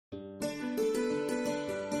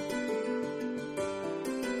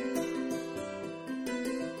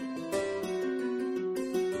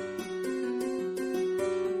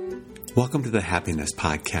Welcome to the Happiness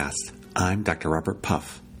Podcast. I'm Dr. Robert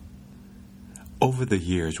Puff. Over the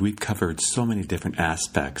years, we've covered so many different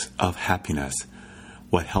aspects of happiness,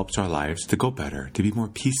 what helps our lives to go better, to be more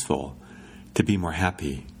peaceful, to be more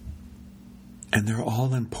happy. And they're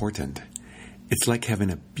all important. It's like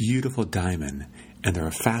having a beautiful diamond, and there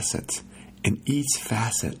are facets, and each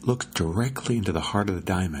facet looks directly into the heart of the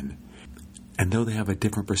diamond. And though they have a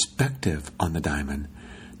different perspective on the diamond,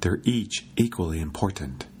 they're each equally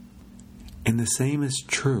important. And the same is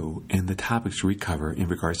true in the topics we cover in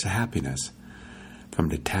regards to happiness, from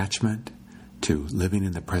detachment to living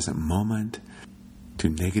in the present moment to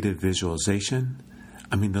negative visualization.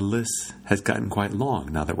 I mean, the list has gotten quite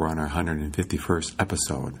long now that we're on our 151st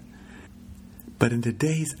episode. But in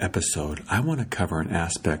today's episode, I want to cover an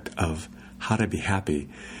aspect of how to be happy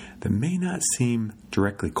that may not seem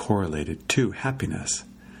directly correlated to happiness.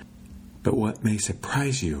 But what may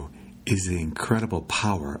surprise you is the incredible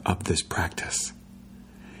power of this practice.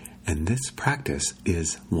 And this practice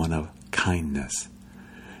is one of kindness.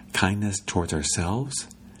 Kindness towards ourselves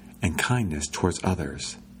and kindness towards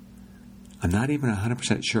others. I'm not even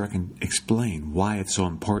 100% sure I can explain why it's so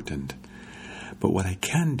important. But what I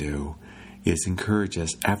can do is encourage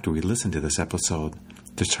us, after we listen to this episode,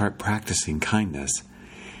 to start practicing kindness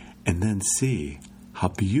and then see how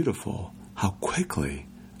beautiful, how quickly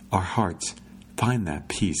our hearts find that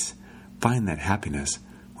peace, find that happiness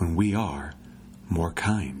when we are more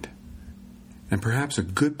kind. And perhaps a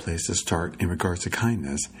good place to start in regards to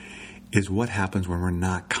kindness is what happens when we're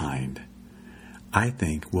not kind. I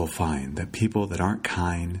think we'll find that people that aren't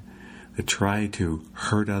kind, that try to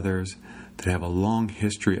hurt others, that have a long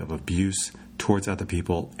history of abuse towards other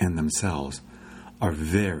people and themselves, are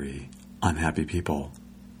very unhappy people.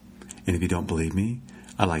 And if you don't believe me,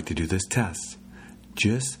 I like to do this test.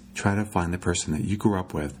 Just try to find the person that you grew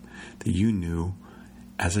up with that you knew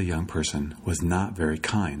as a young person was not very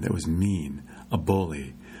kind, that was mean, a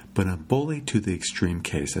bully, but a bully to the extreme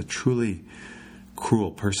case, a truly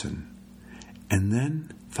cruel person. And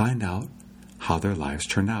then find out how their lives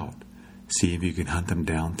turned out. See if you can hunt them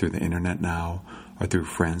down through the internet now or through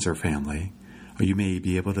friends or family. Or you may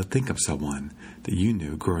be able to think of someone that you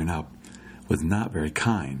knew growing up was not very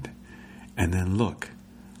kind. And then look,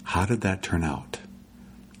 how did that turn out?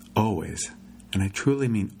 Always, and I truly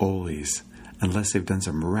mean always, unless they've done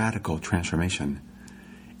some radical transformation,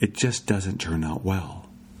 it just doesn't turn out well.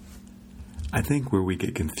 I think where we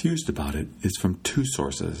get confused about it is from two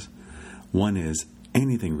sources. One is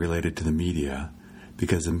anything related to the media,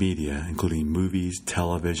 because the media, including movies,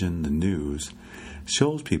 television, the news,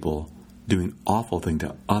 shows people doing awful things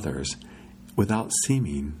to others without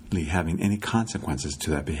seemingly having any consequences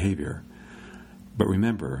to that behavior. But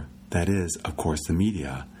remember, that is, of course, the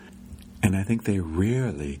media. And I think they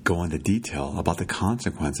rarely go into detail about the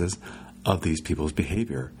consequences of these people's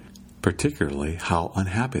behavior, particularly how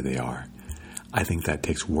unhappy they are. I think that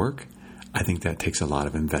takes work. I think that takes a lot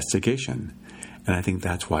of investigation. And I think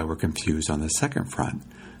that's why we're confused on the second front.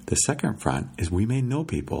 The second front is we may know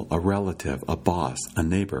people, a relative, a boss, a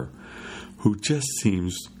neighbor, who just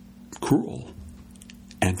seems cruel.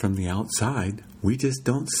 And from the outside, we just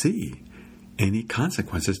don't see any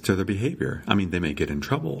consequences to their behavior. I mean, they may get in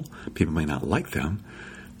trouble. People may not like them.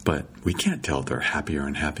 But we can't tell if they're happy or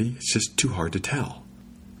unhappy. It's just too hard to tell.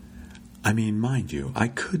 I mean, mind you, I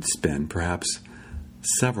could spend perhaps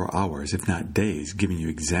several hours, if not days, giving you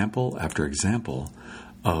example after example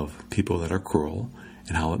of people that are cruel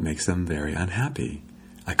and how it makes them very unhappy.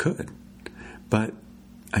 I could. But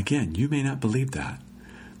again, you may not believe that.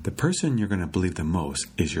 The person you're going to believe the most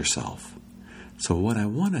is yourself. So what I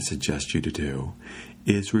want to suggest you to do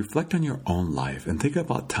is reflect on your own life and think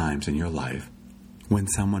about times in your life when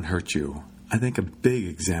someone hurt you. I think a big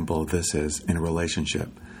example of this is in a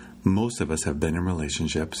relationship. Most of us have been in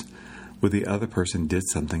relationships where the other person did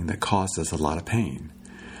something that caused us a lot of pain.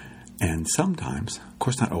 And sometimes, of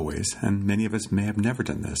course not always, and many of us may have never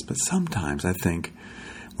done this, but sometimes I think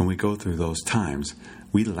when we go through those times,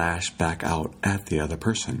 we lash back out at the other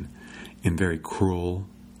person in very cruel,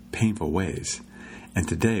 painful ways. And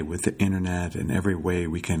today, with the internet and every way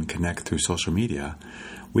we can connect through social media,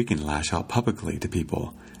 we can lash out publicly to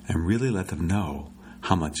people and really let them know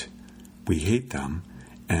how much we hate them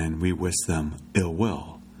and we wish them ill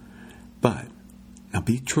will. But now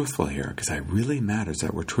be truthful here, because it really matters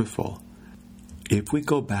that we're truthful. If we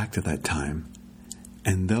go back to that time,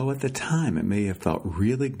 and though at the time it may have felt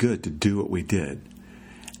really good to do what we did,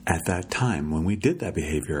 at that time when we did that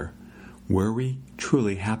behavior, were we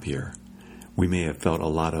truly happier? We may have felt a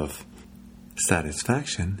lot of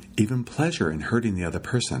satisfaction, even pleasure in hurting the other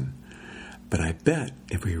person. But I bet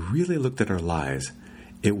if we really looked at our lives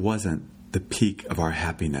it wasn't the peak of our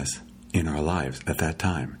happiness in our lives at that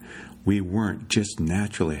time. We weren't just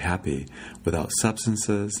naturally happy without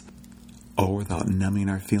substances or without numbing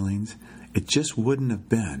our feelings. It just wouldn't have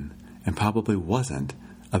been, and probably wasn't,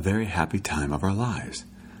 a very happy time of our lives.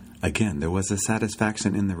 Again, there was a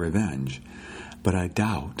satisfaction in the revenge, but I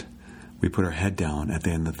doubt we put our head down at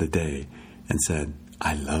the end of the day and said,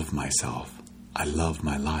 I love myself. I love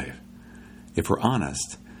my life. If we're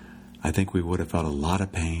honest, I think we would have felt a lot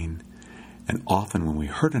of pain, and often when we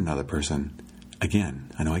hurt another person,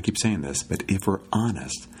 again, I know I keep saying this, but if we're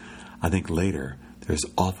honest, I think later there's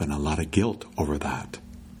often a lot of guilt over that.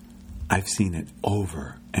 I've seen it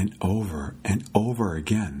over and over and over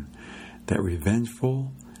again that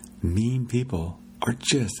revengeful, mean people are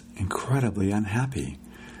just incredibly unhappy.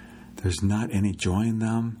 There's not any joy in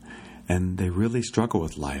them, and they really struggle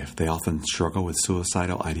with life. They often struggle with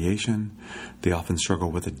suicidal ideation. They often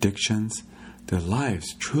struggle with addictions. Their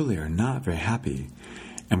lives truly are not very happy.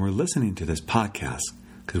 And we're listening to this podcast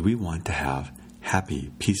because we want to have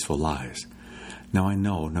happy, peaceful lives. Now I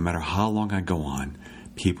know no matter how long I go on,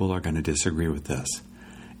 people are going to disagree with this.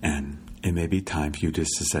 And it may be time for you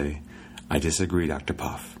just to say, I disagree, Dr.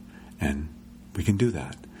 Puff. And we can do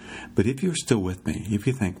that. But if you're still with me, if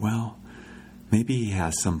you think, well, maybe he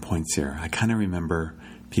has some points here. I kind of remember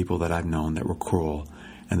people that I've known that were cruel,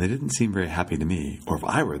 and they didn't seem very happy to me. Or if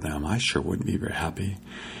I were them, I sure wouldn't be very happy.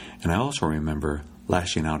 And I also remember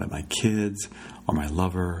lashing out at my kids or my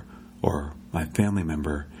lover or my family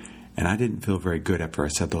member, and I didn't feel very good after I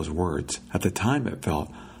said those words. At the time it felt,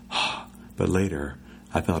 but later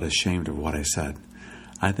I felt ashamed of what I said.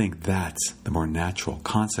 I think that's the more natural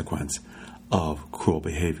consequence of cruel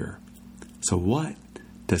behavior. So what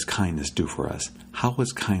does kindness do for us? How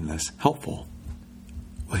is kindness helpful?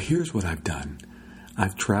 Well, here's what I've done.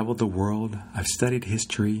 I've traveled the world, I've studied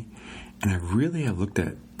history, and I really have looked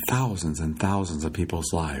at thousands and thousands of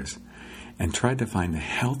people's lives and tried to find the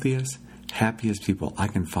healthiest, happiest people I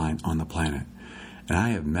can find on the planet. And I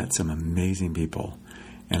have met some amazing people.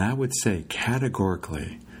 And I would say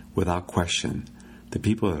categorically, without question, the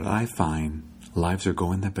people that I find lives are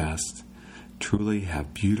going the best, truly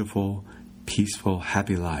have beautiful, peaceful,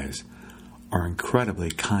 happy lives, are incredibly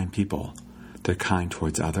kind people. They're kind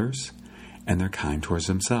towards others, and they're kind towards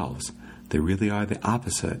themselves. They really are the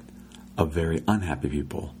opposite of very unhappy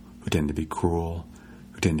people who tend to be cruel,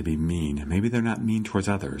 who tend to be mean. Maybe they're not mean towards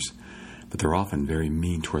others, but they're often very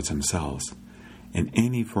mean towards themselves. And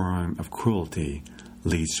any form of cruelty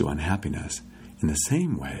leads to unhappiness. In the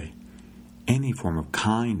same way, any form of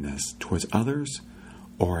kindness towards others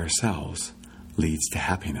or ourselves leads to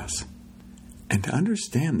happiness. And to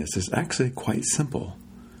understand this is actually quite simple.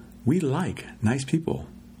 We like nice people.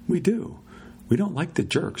 We do. We don't like the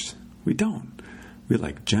jerks. We don't. We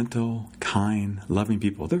like gentle, kind, loving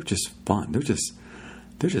people. They're just fun. They're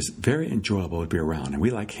just very enjoyable to be around, and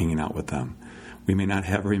we like hanging out with them. We may not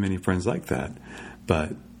have very many friends like that,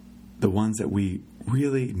 but the ones that we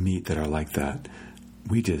really meet that are like that,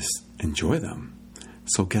 we just enjoy them.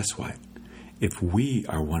 So guess what? If we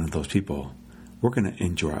are one of those people, we're going to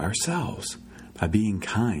enjoy ourselves by being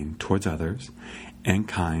kind towards others and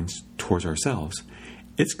kind towards ourselves.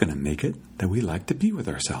 It's going to make it that we like to be with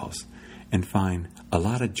ourselves and find a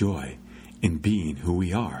lot of joy in being who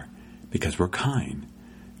we are because we're kind.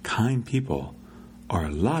 Kind people are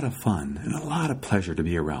a lot of fun and a lot of pleasure to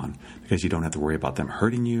be around because you don't have to worry about them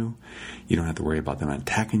hurting you. You don't have to worry about them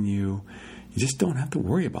attacking you. You just don't have to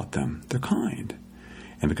worry about them. They're kind.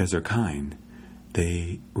 And because they're kind,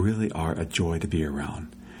 they really are a joy to be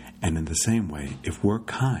around. And in the same way, if we're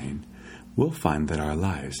kind, we'll find that our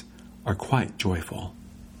lives are quite joyful.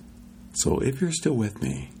 So if you're still with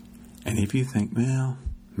me, and if you think, well,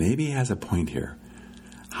 maybe he has a point here,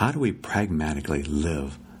 how do we pragmatically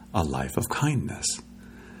live a life of kindness?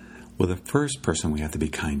 Well, the first person we have to be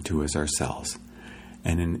kind to is ourselves.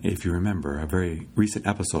 And if you remember a very recent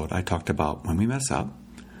episode, I talked about when we mess up,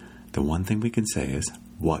 the one thing we can say is,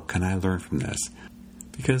 what can I learn from this?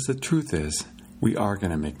 Because the truth is, we are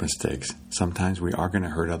going to make mistakes. Sometimes we are going to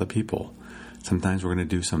hurt other people. Sometimes we're going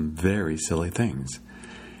to do some very silly things.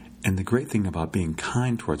 And the great thing about being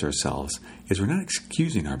kind towards ourselves is we're not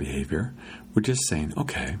excusing our behavior. We're just saying,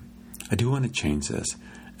 okay, I do want to change this.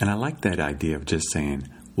 And I like that idea of just saying,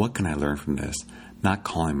 what can I learn from this? Not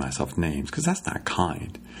calling myself names, because that's not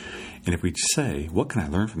kind. And if we say, what can I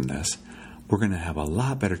learn from this? We're going to have a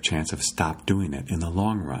lot better chance of stop doing it in the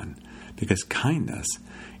long run, because kindness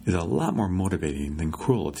is a lot more motivating than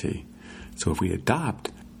cruelty. So if we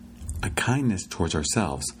adopt a kindness towards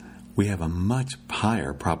ourselves, we have a much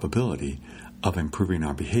higher probability of improving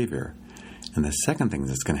our behavior. And the second thing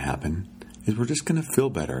that's going to happen is we're just going to feel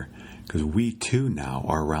better because we too now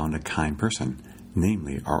are around a kind person,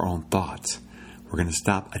 namely our own thoughts. We're going to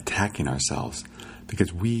stop attacking ourselves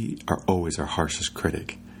because we are always our harshest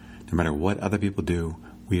critic. No matter what other people do,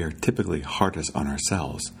 we are typically hardest on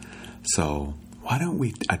ourselves. So why don't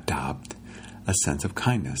we adopt a sense of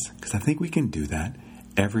kindness? Because I think we can do that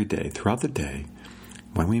every day, throughout the day.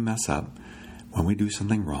 When we mess up, when we do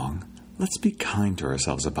something wrong, let's be kind to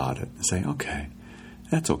ourselves about it and say, okay,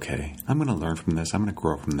 that's okay. I'm going to learn from this. I'm going to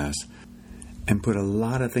grow from this. And put a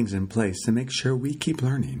lot of things in place to make sure we keep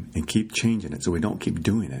learning and keep changing it so we don't keep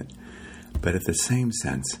doing it. But at the same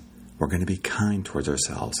sense, we're going to be kind towards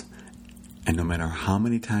ourselves. And no matter how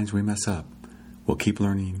many times we mess up, we'll keep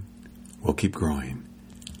learning, we'll keep growing,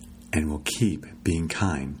 and we'll keep being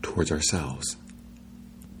kind towards ourselves.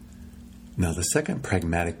 Now, the second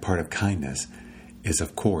pragmatic part of kindness is,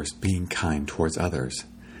 of course, being kind towards others.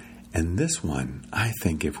 And this one, I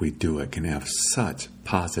think if we do it, can have such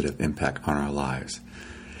positive impact on our lives.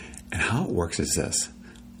 And how it works is this.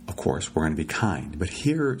 Of course, we're going to be kind, but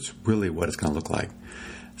here's really what it's going to look like.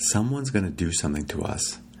 Someone's going to do something to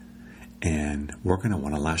us, and we're going to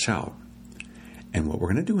want to lash out. And what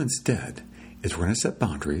we're going to do instead is we're going to set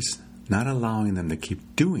boundaries, not allowing them to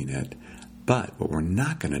keep doing it, but what we're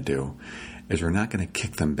not going to do is we're not going to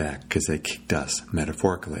kick them back because they kicked us,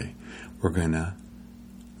 metaphorically. We're going to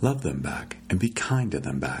love them back and be kind to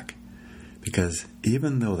them back. Because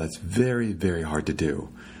even though that's very, very hard to do,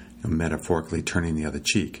 metaphorically turning the other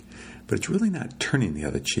cheek, but it's really not turning the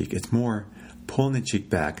other cheek. It's more pulling the cheek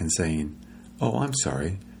back and saying, oh, I'm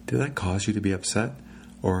sorry. Did that cause you to be upset?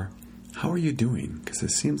 Or, how are you doing? Because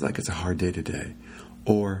it seems like it's a hard day today.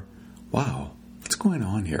 Or, wow, what's going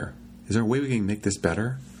on here? Is there a way we can make this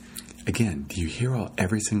better? Again, do you hear how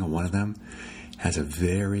every single one of them has a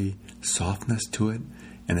very softness to it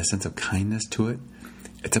and a sense of kindness to it?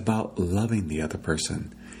 It's about loving the other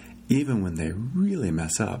person, even when they really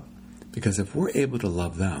mess up. Because if we're able to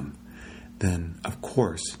love them, then, of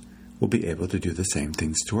course, we'll be able to do the same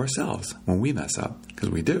things to ourselves when we mess up. Because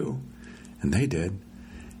we do, and they did.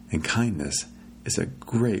 And kindness is a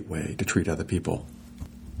great way to treat other people.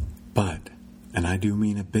 But, and I do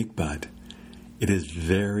mean a big but, it is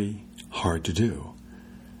very hard to do.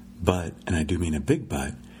 But, and I do mean a big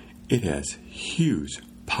but, it has huge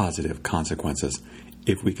positive consequences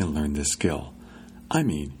if we can learn this skill. I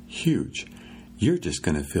mean, huge. You're just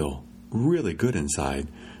going to feel really good inside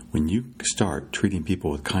when you start treating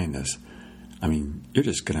people with kindness. I mean, you're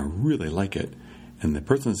just going to really like it. And the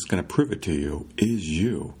person that's going to prove it to you is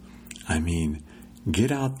you. I mean,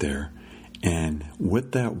 get out there and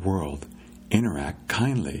with that world, interact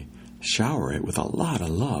kindly. Shower it with a lot of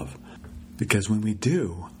love. Because when we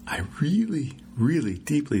do, I really, really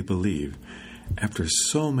deeply believe, after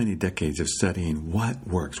so many decades of studying what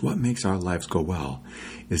works, what makes our lives go well,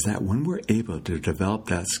 is that when we're able to develop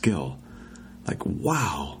that skill, like,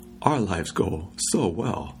 wow, our lives go so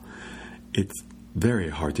well. It's very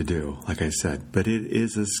hard to do, like I said, but it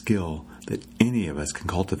is a skill that any of us can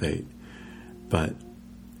cultivate. But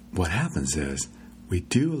what happens is, we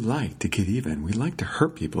do like to get even. We like to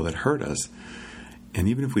hurt people that hurt us. And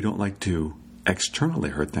even if we don't like to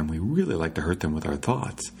externally hurt them, we really like to hurt them with our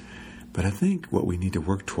thoughts. But I think what we need to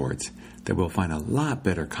work towards, that we'll find a lot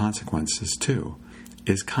better consequences too,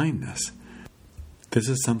 is kindness. This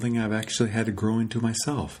is something I've actually had to grow into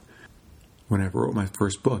myself. When I wrote my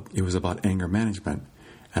first book, it was about anger management,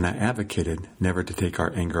 and I advocated never to take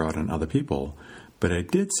our anger out on other people, but I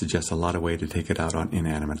did suggest a lot of ways to take it out on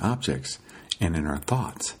inanimate objects and in our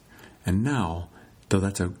thoughts. And now, though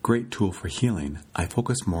that's a great tool for healing, I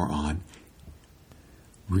focus more on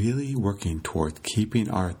really working towards keeping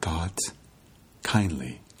our thoughts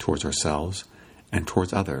kindly towards ourselves and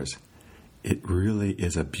towards others. It really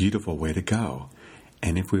is a beautiful way to go.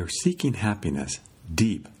 And if we are seeking happiness,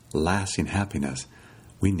 deep, lasting happiness,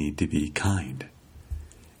 we need to be kind.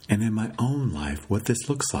 And in my own life, what this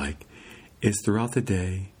looks like is throughout the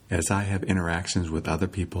day, as I have interactions with other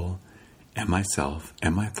people and myself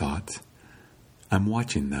and my thoughts, I'm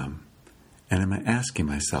watching them, and am I asking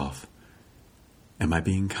myself, am I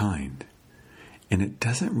being kind? And it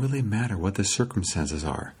doesn't really matter what the circumstances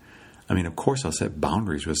are. I mean, of course, I'll set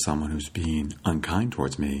boundaries with someone who's being unkind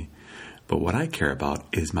towards me, but what I care about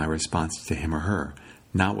is my response to him or her,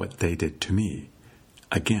 not what they did to me.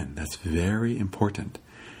 Again, that's very important.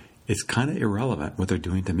 It's kind of irrelevant what they're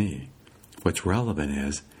doing to me. What's relevant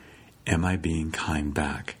is, am I being kind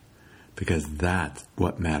back? Because that's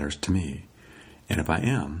what matters to me. And if I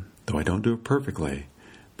am, though I don't do it perfectly,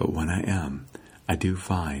 but when I am, I do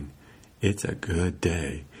find it's a good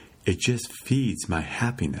day. It just feeds my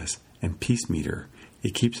happiness and peace meter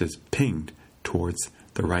It keeps us pinged towards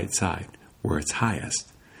the right side, where it's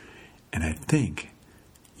highest. And I think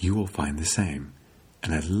you will find the same.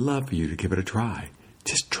 And I'd love for you to give it a try.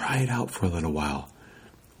 Just try it out for a little while.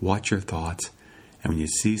 Watch your thoughts. And when you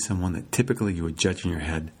see someone that typically you would judge in your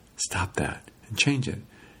head, stop that and change it.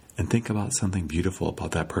 And think about something beautiful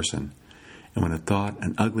about that person. And when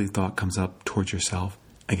an ugly thought comes up towards yourself,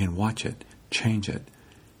 again, watch it, change it,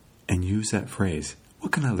 and use that phrase,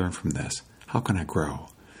 what can I learn from this? How can I grow?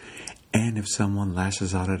 And if someone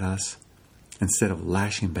lashes out at us, instead of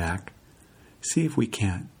lashing back, see if we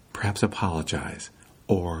can't perhaps apologize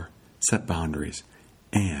or set boundaries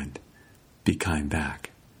and be kind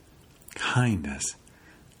back. Kindness,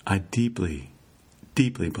 I deeply,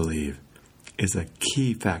 deeply believe, is a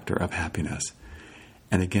key factor of happiness.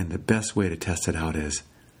 And again, the best way to test it out is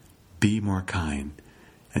be more kind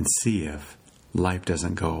and see if life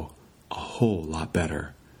doesn't go a whole lot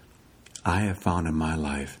better. I have found in my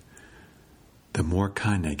life, the more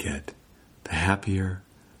kind I get, the happier,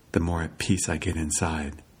 the more at peace I get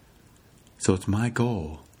inside. So it's my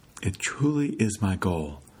goal, it truly is my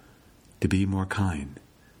goal, to be more kind.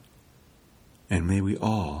 And may we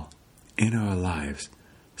all, in our lives,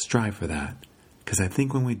 strive for that. Because I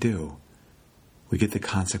think when we do, we get the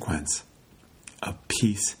consequence of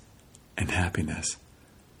peace and happiness,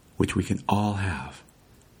 which we can all have.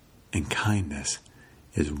 And kindness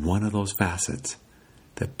is one of those facets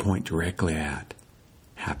that point directly at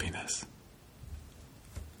happiness.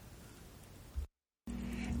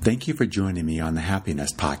 Thank you for joining me on the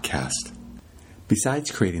Happiness Podcast.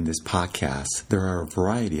 Besides creating this podcast, there are a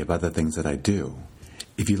variety of other things that I do.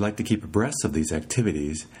 If you'd like to keep abreast of these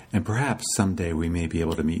activities, and perhaps someday we may be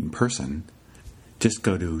able to meet in person, just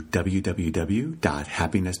go to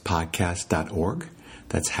www.happinesspodcast.org.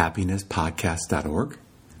 That's happinesspodcast.org.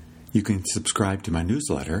 You can subscribe to my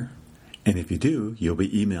newsletter, and if you do, you'll be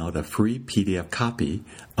emailed a free PDF copy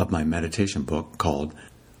of my meditation book called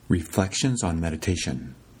Reflections on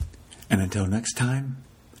Meditation. And until next time,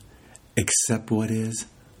 accept what is,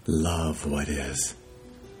 love what is.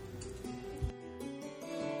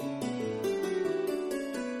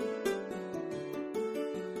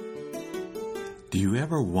 Do you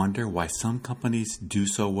ever wonder why some companies do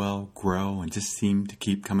so well, grow, and just seem to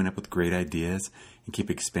keep coming up with great ideas and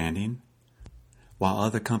keep expanding, while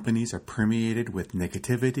other companies are permeated with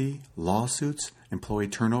negativity, lawsuits, employee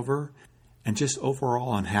turnover, and just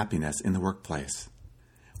overall unhappiness in the workplace?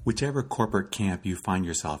 Whichever corporate camp you find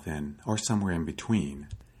yourself in, or somewhere in between,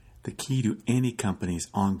 the key to any company's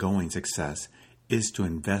ongoing success is to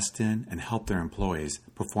invest in and help their employees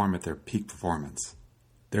perform at their peak performance.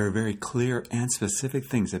 There are very clear and specific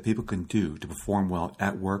things that people can do to perform well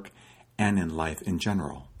at work and in life in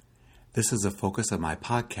general. This is the focus of my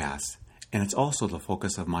podcast, and it's also the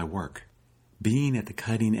focus of my work. Being at the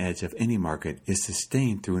cutting edge of any market is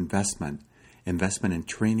sustained through investment in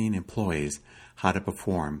training employees how to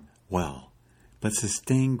perform well. But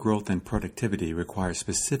sustained growth and productivity requires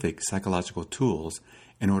specific psychological tools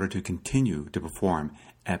in order to continue to perform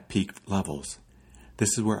at peak levels.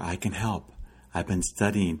 This is where I can help. I've been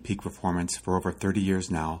studying peak performance for over 30 years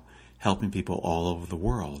now, helping people all over the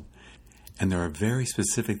world. And there are very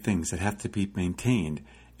specific things that have to be maintained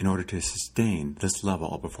in order to sustain this level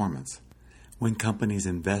of performance. When companies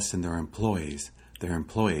invest in their employees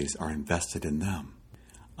are invested in them.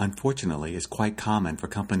 Unfortunately, it's quite common for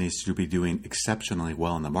companies to be doing exceptionally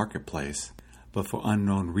well in the marketplace, but for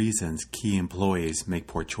unknown reasons, key employees make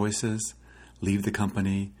poor choices, leave the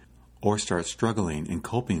company, or start struggling in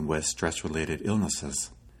coping with stress-related illnesses.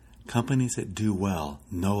 Companies that do well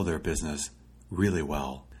know their business really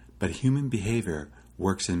well, but human behavior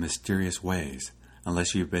works in mysterious ways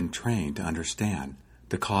unless you've been trained to understand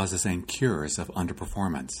the causes and cures of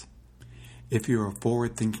underperformance. If you're a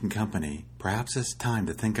forward-thinking company, perhaps it's time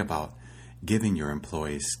to think about giving your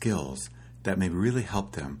employees skills that may really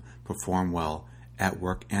help them perform well at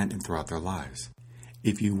work and throughout their lives.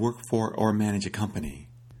 If you work for or manage a company,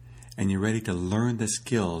 and you're ready to learn the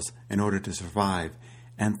skills in order to survive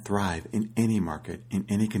and thrive in any market, in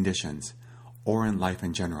any conditions, or in life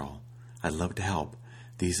in general, I'd love to help.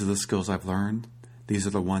 These are the skills I've learned. These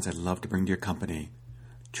are the ones I'd love to bring to your company.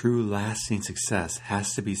 True lasting success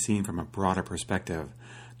has to be seen from a broader perspective,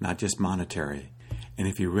 not just monetary. And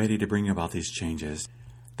if you're ready to bring about these changes,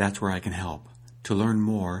 that's where I can help. To learn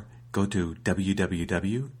more, go to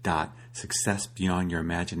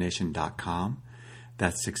www.successbeyondyourimagination.com.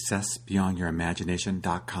 That's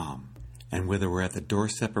successbeyondyourimagination.com. And whether we're at the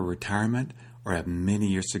doorstep of retirement or have many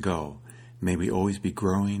years to go, may we always be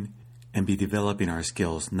growing and be developing our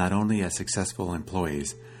skills not only as successful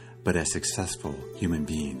employees, but as successful human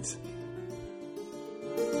beings.